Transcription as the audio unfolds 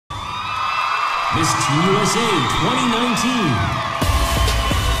Miss Teen USA 2019.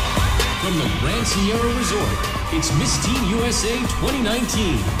 From the Grand Sierra Resort, it's Miss Teen USA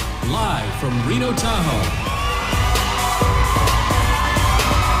 2019, live from Reno, Tahoe.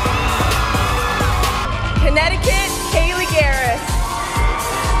 Connecticut, Kaliegh Garris.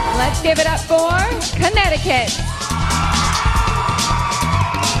 Let's give it up for Connecticut.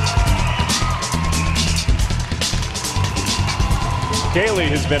 Kaliegh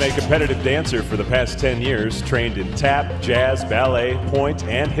has been a competitive dancer for the past 10 years, trained in tap, jazz, ballet, pointe,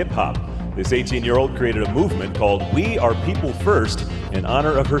 and hip-hop. This 18-year-old created a movement called We Are People First in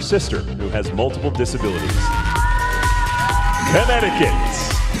honor of her sister, who has multiple disabilities. Connecticut.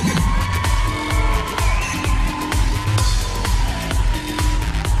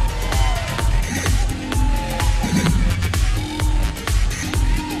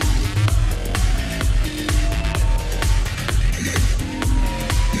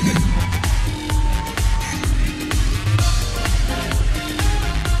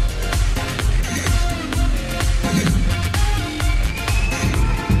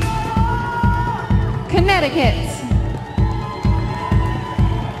 Connecticut.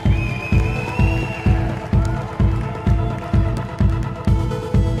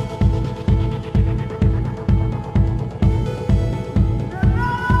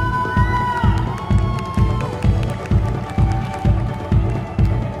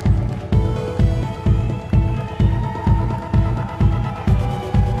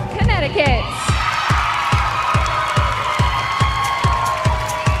 Connecticut.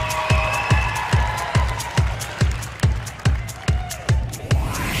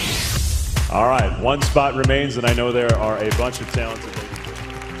 All right, one spot remains, and I know there are a bunch of talented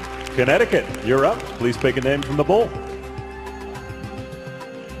ladies. Connecticut, you're up. Please pick a name from the bowl.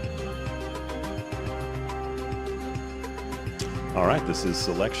 All right, this is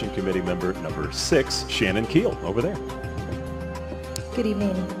selection committee member number 6, Shannon Keel, over there. Good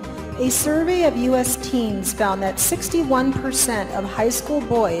evening. A survey of U.S. teens found that 61% of high school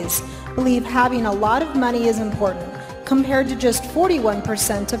boys believe having a lot of money is important, compared to just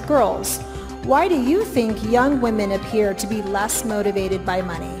 41% of girls. Why do you think young women appear to be less motivated by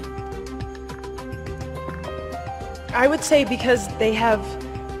money? I would say because they have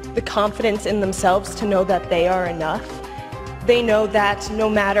the confidence in themselves to know that they are enough. They know that no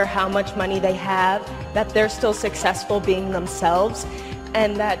matter how much money they have, that they're still successful being themselves,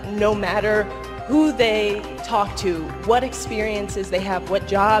 and that no matter who they talk to, what experiences they have, what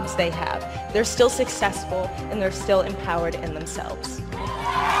jobs they have, they're still successful and they're still empowered in themselves.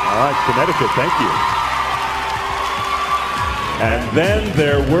 All right, Connecticut, thank you. And then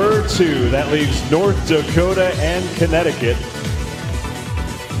there were 2. That leaves North Dakota and Connecticut.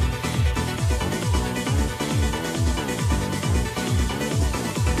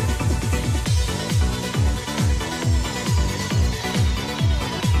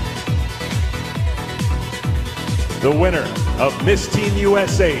 The winner of Miss Teen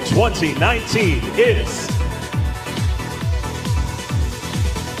USA 2019 is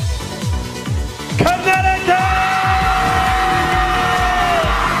Connecticut!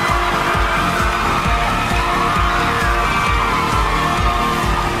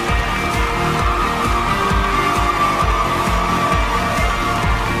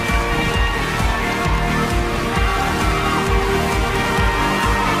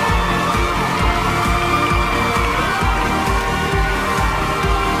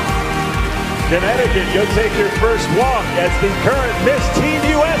 Connecticut, you'll take your first walk as the current Miss Teen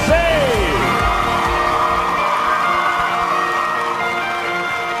USA.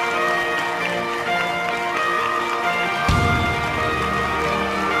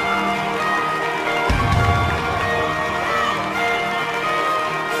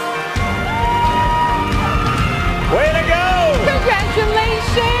 Way to go!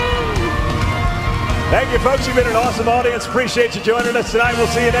 Congratulations! Thank you, folks. You've been an awesome audience. Appreciate you joining us tonight. We'll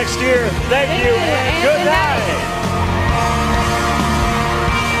see you next year. Thank you, and good night.